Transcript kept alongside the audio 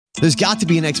There's got to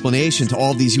be an explanation to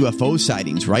all of these UFO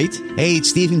sightings, right? Hey,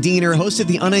 it's Stephen Diener, host of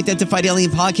the Unidentified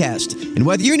Alien Podcast. And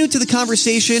whether you're new to the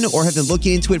conversation or have been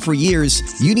looking into it for years,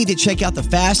 you need to check out the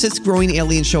fastest growing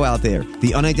alien show out there,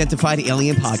 the Unidentified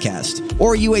Alien Podcast,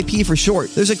 or UAP for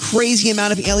short. There's a crazy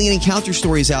amount of alien encounter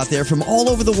stories out there from all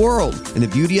over the world. And the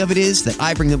beauty of it is that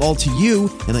I bring them all to you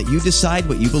and let you decide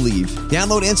what you believe.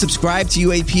 Download and subscribe to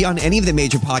UAP on any of the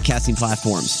major podcasting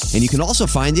platforms. And you can also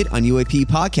find it on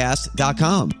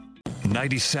UAPpodcast.com.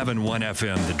 97.1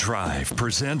 FM The Drive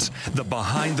presents the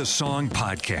Behind the Song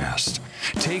podcast,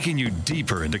 taking you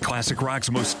deeper into classic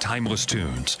rock's most timeless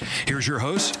tunes. Here's your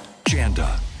host,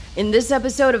 Janda. In this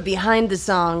episode of Behind the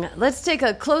Song, let's take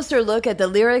a closer look at the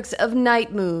lyrics of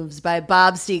Night Moves by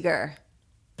Bob Seger.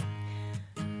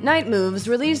 Night Moves,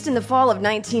 released in the fall of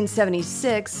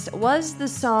 1976, was the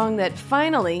song that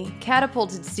finally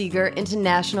catapulted Seger into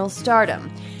national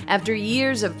stardom after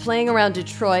years of playing around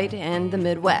Detroit and the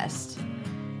Midwest.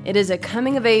 It is a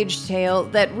coming-of-age tale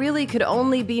that really could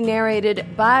only be narrated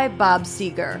by Bob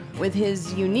Seger, with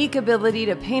his unique ability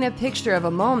to paint a picture of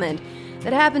a moment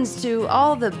that happens to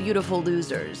all the beautiful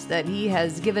losers that he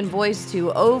has given voice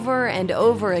to over and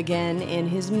over again in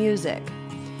his music.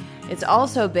 It's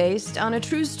also based on a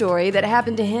true story that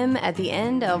happened to him at the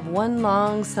end of one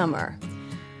long summer.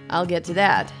 I'll get to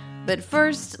that, but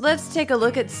first, let's take a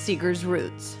look at Seger's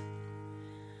roots.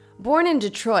 Born in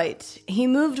Detroit, he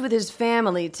moved with his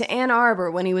family to Ann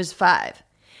Arbor when he was 5.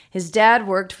 His dad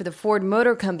worked for the Ford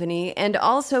Motor Company and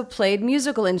also played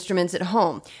musical instruments at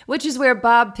home, which is where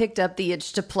Bob picked up the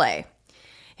itch to play.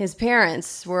 His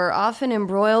parents were often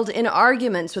embroiled in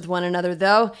arguments with one another,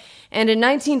 though, and in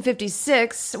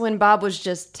 1956, when Bob was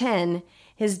just 10,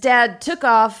 his dad took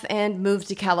off and moved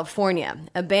to California,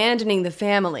 abandoning the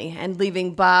family and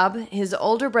leaving Bob, his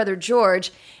older brother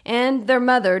George, and their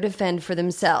mother to fend for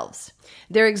themselves.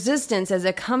 Their existence as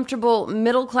a comfortable,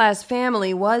 middle-class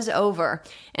family was over,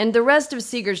 and the rest of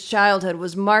Seger's childhood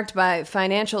was marked by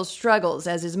financial struggles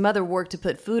as his mother worked to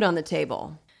put food on the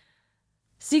table.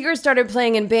 Seger started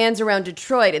playing in bands around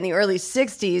Detroit in the early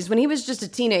 60s when he was just a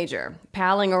teenager,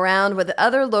 palling around with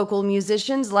other local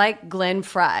musicians like Glenn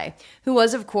Frey, who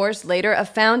was, of course, later a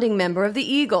founding member of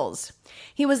the Eagles.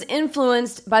 He was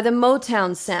influenced by the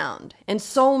Motown sound and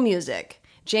soul music,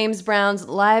 James Brown's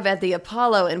Live at the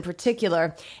Apollo in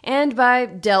particular, and by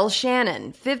Del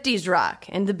Shannon, 50s rock,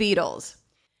 and the Beatles.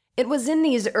 It was in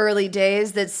these early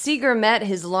days that Seger met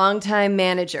his longtime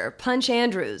manager, Punch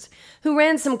Andrews, who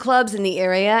ran some clubs in the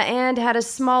area and had a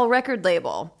small record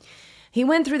label. He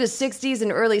went through the 60s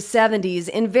and early 70s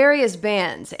in various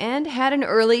bands and had an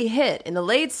early hit in the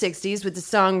late 60s with the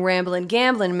song Ramblin'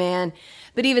 Gamblin' Man,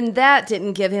 but even that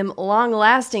didn't give him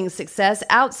long-lasting success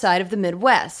outside of the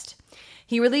Midwest.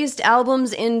 He released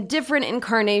albums in different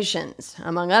incarnations,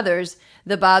 among others,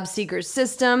 The Bob Seger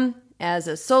System, as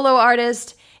a solo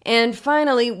artist, and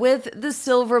finally with the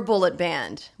Silver Bullet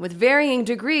Band, with varying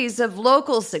degrees of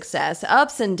local success,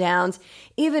 ups and downs,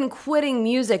 even quitting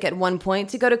music at one point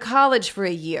to go to college for a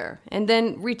year, and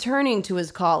then returning to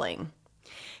his calling.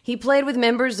 He played with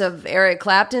members of Eric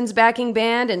Clapton's backing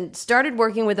band and started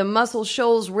working with the Muscle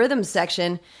Shoals rhythm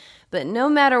section, but no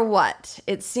matter what,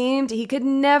 it seemed he could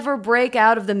never break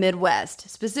out of the Midwest,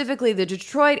 specifically the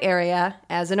Detroit area,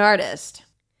 as an artist.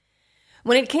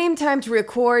 When it came time to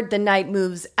record the Night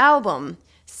Moves album,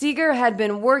 Seger had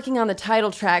been working on the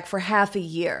title track for half a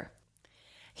year.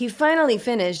 He finally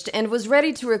finished and was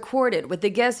ready to record it with the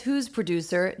Guess Who's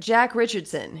producer, Jack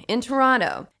Richardson, in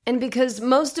Toronto. And because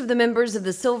most of the members of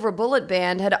the Silver Bullet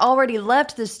Band had already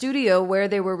left the studio where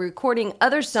they were recording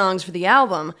other songs for the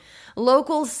album,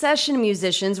 local session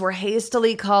musicians were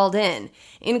hastily called in,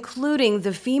 including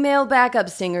the female backup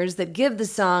singers that give the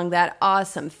song that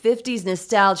awesome 50s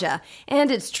nostalgia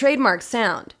and its trademark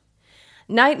sound.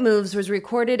 Night Moves was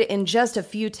recorded in just a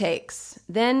few takes.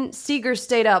 Then Seger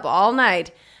stayed up all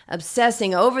night,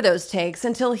 obsessing over those takes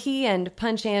until he and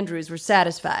Punch Andrews were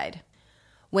satisfied.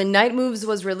 When Night Moves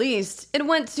was released, it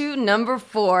went to number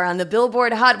 4 on the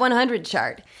Billboard Hot 100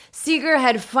 chart. Seger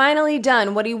had finally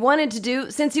done what he wanted to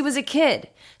do since he was a kid,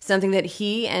 something that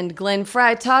he and Glenn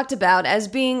Frey talked about as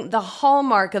being the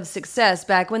hallmark of success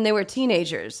back when they were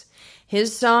teenagers.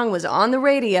 His song was on the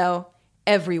radio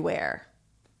everywhere.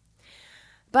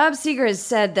 Bob Seger has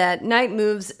said that Night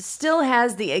Moves still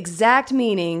has the exact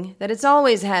meaning that it's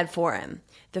always had for him,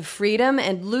 the freedom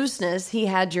and looseness he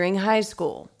had during high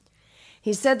school.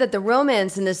 He said that the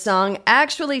romance in this song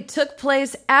actually took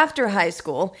place after high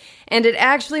school, and it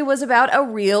actually was about a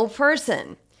real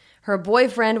person. Her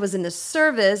boyfriend was in the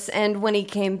service, and when he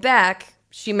came back,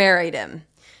 she married him.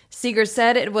 Seger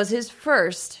said it was his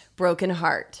first broken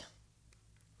heart.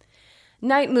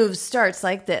 Night Moves starts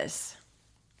like this.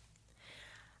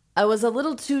 I was a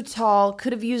little too tall,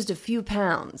 could have used a few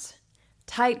pounds.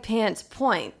 Tight pants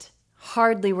point,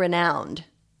 hardly renowned.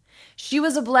 She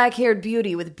was a black-haired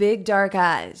beauty with big dark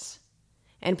eyes,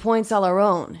 and points all her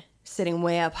own, sitting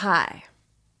way up high.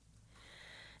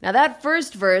 Now that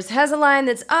first verse has a line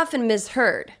that's often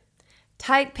misheard.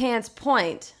 Tight pants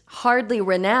point, hardly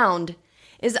renowned,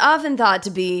 is often thought to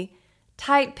be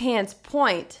tight pants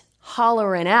point,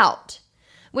 hollering out,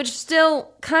 which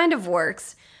still kind of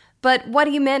works, but what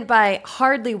he meant by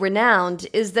hardly renowned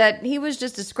is that he was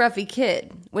just a scruffy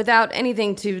kid, without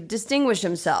anything to distinguish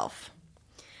himself.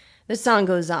 The song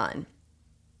goes on.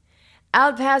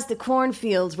 Out past the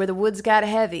cornfields where the woods got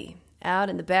heavy, out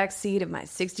in the back seat of my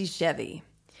 '60s Chevy.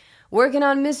 Working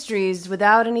on mysteries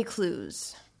without any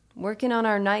clues. Working on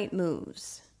our night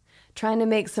moves. Trying to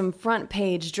make some front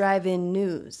page drive-in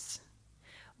news.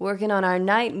 Working on our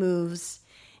night moves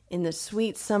in the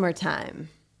sweet summertime.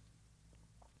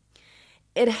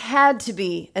 It had to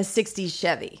be a '60s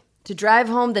Chevy to drive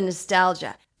home the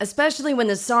nostalgia, especially when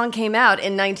the song came out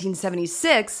in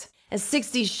 1976. A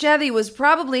 '60s Chevy was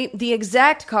probably the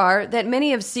exact car that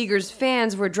many of Seger's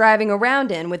fans were driving around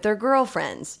in with their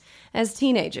girlfriends as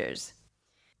teenagers.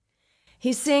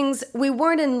 He sings, "We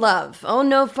weren't in love, oh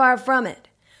no, far from it.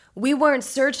 We weren't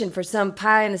searching for some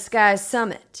pie-in-the-sky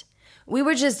summit. We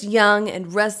were just young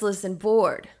and restless and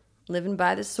bored, living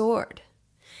by the sword.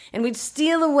 And we'd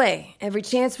steal away every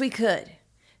chance we could,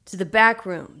 to the back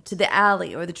room, to the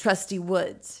alley, or the trusty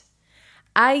woods.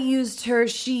 I used her,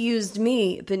 she used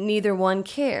me, but neither one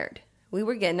cared. We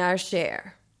were getting our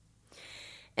share."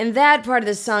 And that part of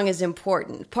the song is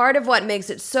important, part of what makes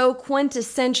it so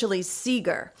quintessentially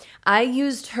Seger. I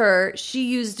used her, she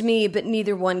used me, but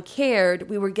neither one cared.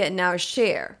 We were getting our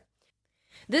share.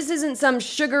 This isn't some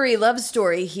sugary love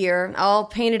story here, all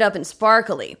painted up and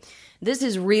sparkly. This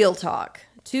is real talk.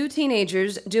 Two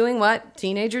teenagers doing what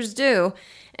teenagers do,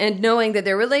 and knowing that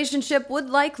their relationship would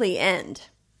likely end.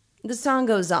 The song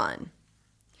goes on.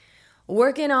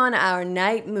 Working on our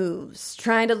night moves,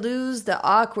 trying to lose the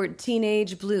awkward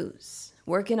teenage blues.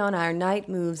 Working on our night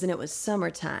moves, and it was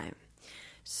summertime.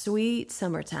 Sweet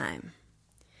summertime.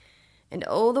 And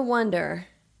oh, the wonder,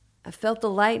 I felt the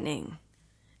lightning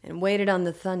and waited on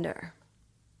the thunder.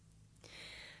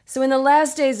 So in the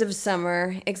last days of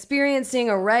summer, experiencing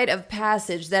a rite of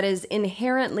passage that is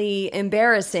inherently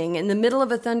embarrassing in the middle of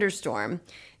a thunderstorm,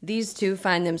 these two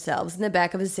find themselves in the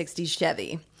back of a '60s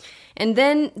Chevy. And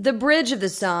then the bridge of the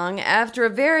song, after a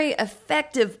very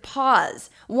effective pause.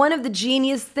 One of the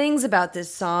genius things about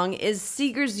this song is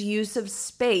Seger's use of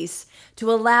space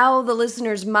to allow the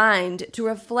listener's mind to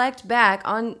reflect back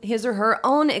on his or her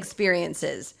own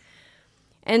experiences.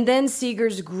 And then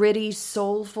Seger's gritty,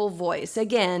 soulful voice,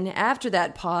 again, after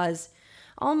that pause,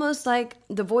 almost like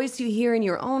the voice you hear in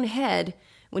your own head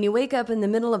when you wake up in the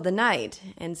middle of the night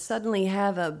and suddenly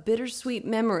have a bittersweet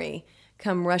memory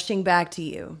come rushing back to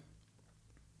you.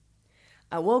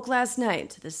 I woke last night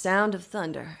to the sound of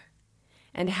thunder,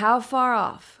 and how far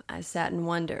off I sat and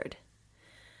wondered.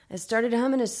 I started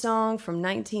humming a song from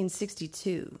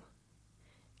 1962.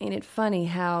 Ain't it funny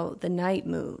how the night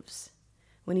moves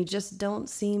when you just don't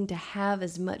seem to have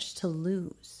as much to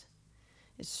lose?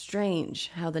 It's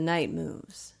strange how the night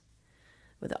moves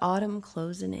with autumn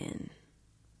closing in.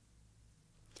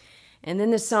 And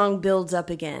then the song builds up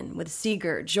again, with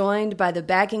Seger joined by the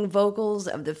backing vocals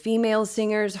of the female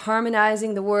singers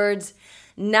harmonizing the words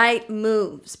 "night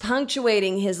moves,"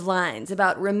 punctuating his lines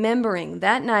about remembering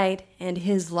that night and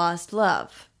his lost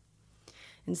love.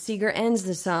 And Seger ends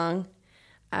the song,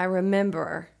 I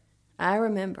remember.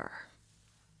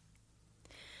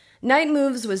 Night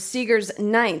Moves was Seger's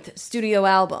 9th studio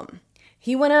album.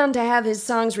 He went on to have his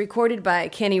songs recorded by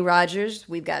Kenny Rogers,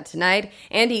 We've Got Tonight,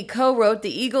 and he co-wrote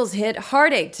the Eagles hit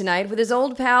Heartache Tonight with his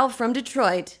old pal from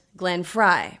Detroit, Glenn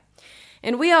Frey.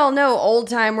 And we all know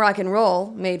old-time rock and roll,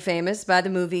 made famous by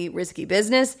the movie Risky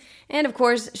Business, and of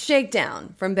course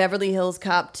Shakedown from Beverly Hills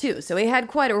Cop 2, so he had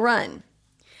quite a run.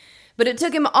 But it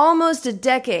took him almost a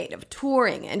decade of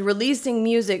touring and releasing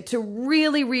music to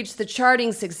really reach the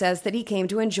charting success that he came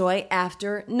to enjoy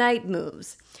after Night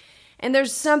Moves. And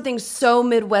there's something so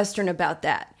Midwestern about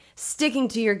that, sticking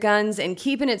to your guns and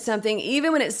keeping it something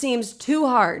even when it seems too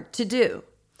hard to do.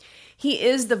 He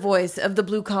is the voice of the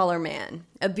blue-collar man,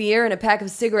 a beer and a pack of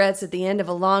cigarettes at the end of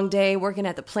a long day working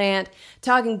at the plant,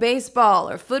 talking baseball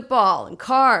or football and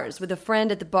cars with a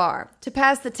friend at the bar to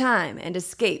pass the time and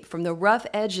escape from the rough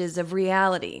edges of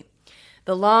reality,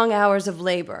 the long hours of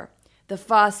labor, the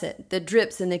faucet that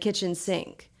drips in the kitchen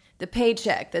sink, the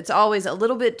paycheck that's always a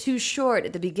little bit too short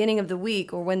at the beginning of the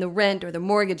week or when the rent or the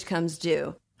mortgage comes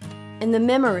due. In the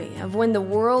memory of when the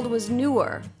world was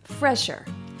newer, fresher.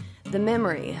 The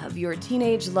memory of your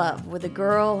teenage love with a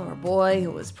girl or boy who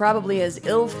was probably as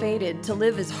ill-fated to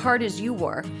live as hard as you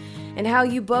were, and how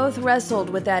you both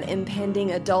wrestled with that impending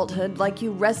adulthood like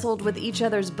you wrestled with each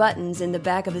other's buttons in the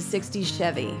back of a '60s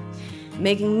Chevy,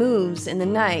 making moves in the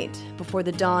night before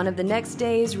the dawn of the next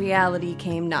day's reality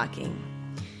came knocking.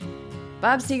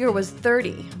 Bob Seger was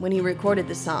 30 when he recorded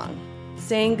the song,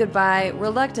 saying goodbye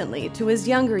reluctantly to his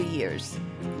younger years,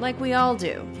 like we all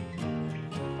do.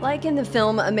 Like in the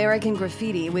film American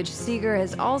Graffiti, which Seger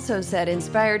has also said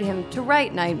inspired him to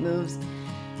write Night Moves,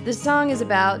 the song is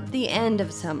about the end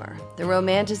of summer, the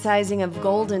romanticizing of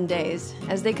golden days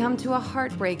as they come to a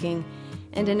heartbreaking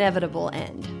and inevitable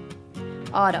end.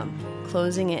 Autumn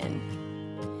closing in.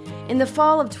 In the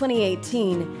fall of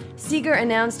 2018, Seger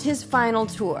announced his final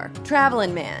tour,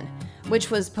 Travelin' Man, which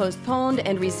was postponed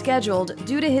and rescheduled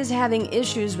due to his having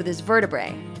issues with his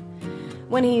vertebrae.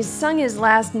 When he's sung his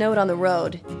last note on the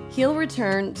road, he'll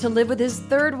return to live with his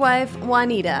third wife,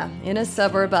 Juanita, in a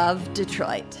suburb of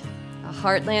Detroit. A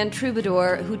heartland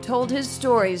troubadour who told his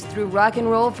stories through rock and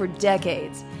roll for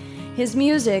decades. His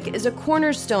music is a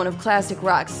cornerstone of classic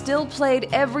rock, still played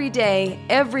every day,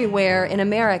 everywhere in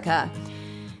America.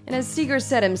 And as Seger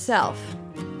said himself,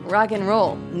 rock and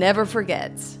roll never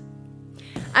forgets.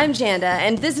 I'm Janda,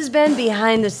 and this has been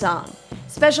Behind the Song.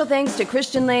 Special thanks to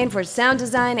Christian Lane for sound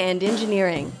design and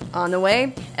engineering. On the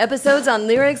way, episodes on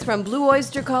lyrics from Blue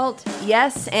Oyster Cult,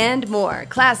 Yes, and more.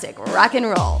 Classic rock and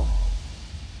roll.